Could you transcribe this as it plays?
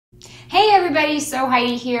Hey everybody, so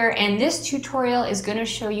Heidi here, and this tutorial is going to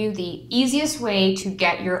show you the easiest way to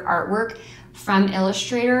get your artwork from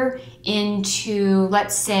Illustrator into,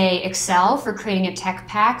 let's say, Excel for creating a tech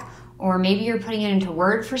pack, or maybe you're putting it into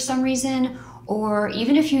Word for some reason, or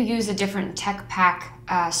even if you use a different tech pack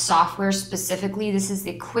software specifically, this is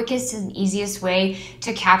the quickest and easiest way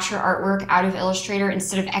to capture artwork out of Illustrator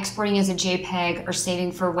instead of exporting as a JPEG or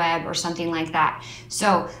saving for web or something like that.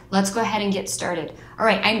 So let's go ahead and get started. All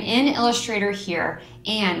right, I'm in Illustrator here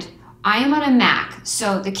and I am on a Mac.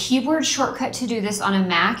 So the keyboard shortcut to do this on a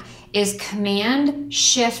Mac is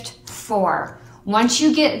Command-Shift-4. Once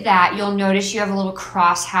you get that, you'll notice you have a little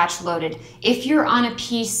crosshatch loaded. If you're on a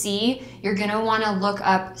PC, you're going to want to look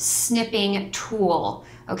up Snipping Tool.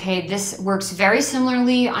 Okay, this works very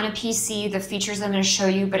similarly on a PC, the features I'm going to show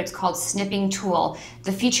you, but it's called Snipping Tool.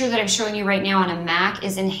 The feature that I'm showing you right now on a Mac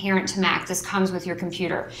is inherent to Mac. This comes with your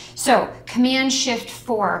computer. So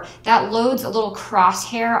Command-Shift-4, that loads a little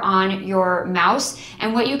crosshair on your mouse,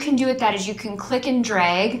 and what you can do with that is you can click and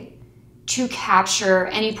drag to capture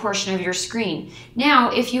any portion of your screen.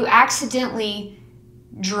 Now, if you accidentally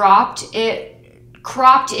cropped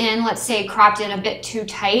in, let's say cropped in a bit too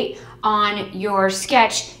tight on your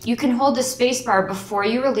sketch, you can hold the spacebar before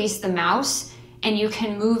you release the mouse and you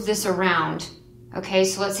can move this around. Okay,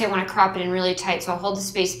 so let's say I want to crop it in really tight, so I'll hold the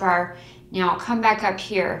spacebar. Now I'll come back up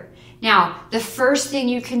here. Now, the first thing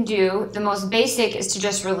you can do, the most basic, is to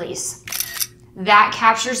just release. That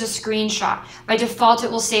captures a screenshot. By default, it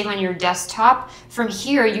will save on your desktop. From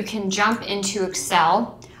here, you can jump into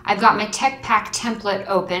Excel. I've got my tech pack template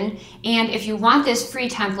open, and if you want this free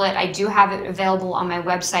template, I do have it available on my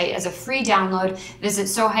website as a free download. Visit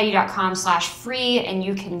soheidi.com/free and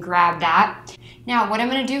you can grab that. Now, what I'm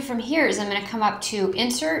going to do from here is I'm going to come up to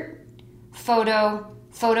Insert,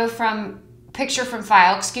 Picture from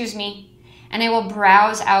File, excuse me, and I will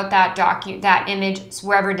browse out that image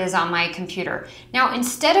wherever it is on my computer. Now,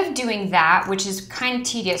 instead of doing that, which is kind of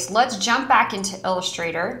tedious, let's jump back into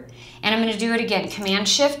Illustrator, and I'm going to do it again,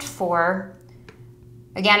 Command-Shift-4.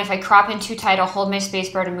 Again, if I crop in too tight, I'll hold my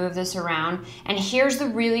spacebar to move this around. And here's the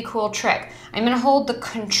really cool trick. I'm going to hold the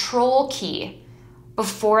Control key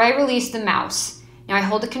before I release the mouse. Now, I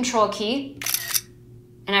hold the Control key,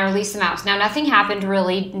 and I release the mouse. Now, nothing happened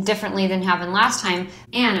really differently than happened last time,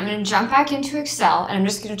 and I'm going to jump back into Excel, and I'm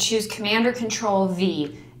just going to choose Command or Control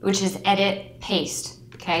V, which is Edit Paste,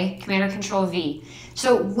 okay? Command or Control V.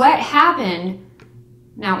 So what happened,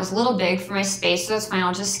 now it was a little big for my space, so that's fine,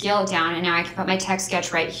 I'll just scale it down, and now I can put my text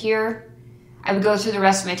sketch right here. I would go through the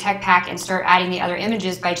rest of my tech pack and start adding the other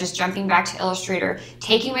images by just jumping back to Illustrator,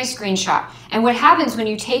 taking my screenshot. And what happens when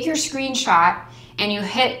you take your screenshot and you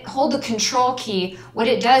hold the Control key, what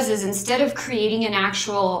it does is instead of creating an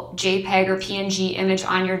actual JPEG or PNG image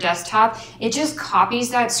on your desktop, it just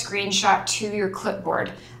copies that screenshot to your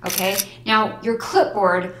clipboard, okay? Now, your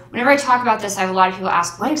clipboard, whenever I talk about this, I have a lot of people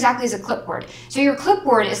ask, what exactly is a clipboard? So your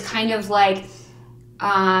clipboard is kind of like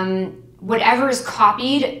whatever is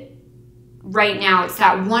copied right now. It's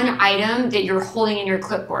that one item that you're holding in your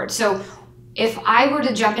clipboard. So if I were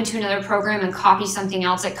to jump into another program and copy something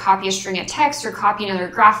else, like copy a string of text or copy another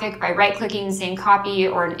graphic by right-clicking the same copy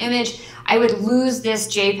or an image, I would lose this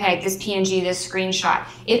JPEG, this PNG, this screenshot.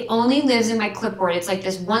 It only lives in my clipboard. It's like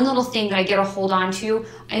this one little thing that I get a hold on to,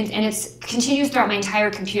 and it continues throughout my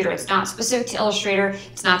entire computer. It's not specific to Illustrator.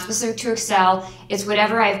 It's not specific to Excel. It's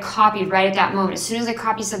whatever I've copied right at that moment. As soon as I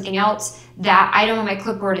copy something else, that item on my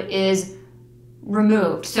clipboard is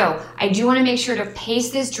removed. So I do want to make sure to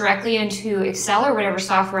paste this directly into Excel or whatever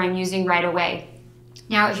software I'm using right away.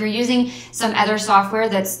 Now, if you're using some other software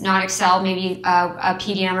that's not Excel, maybe a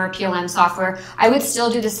PDM or PLM software, I would still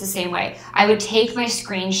do this the same way. I would take my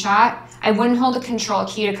screenshot. I wouldn't hold the Control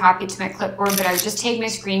key to copy it to my clipboard, but I would just take my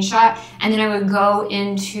screenshot and then I would go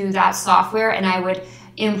into that software and I would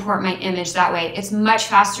import my image that way. It's much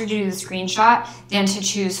faster to do the screenshot than to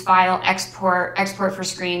choose File, Export for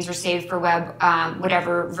screens, or Save for web,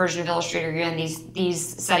 whatever version of Illustrator you're in.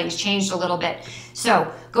 These settings changed a little bit.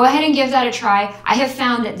 So go ahead and give that a try. I have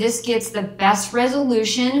found that this gets the best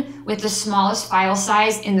resolution with the smallest file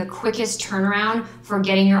size in the quickest turnaround for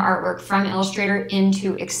getting your artwork from Illustrator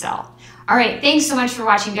into Excel. All right, thanks so much for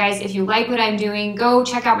watching, guys. If you like what I'm doing, go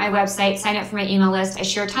check out my website, sign up for my email list. I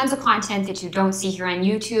share tons of content that you don't see here on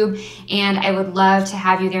YouTube, and I would love to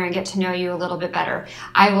have you there and get to know you a little bit better.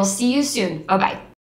 I will see you soon. Bye-bye.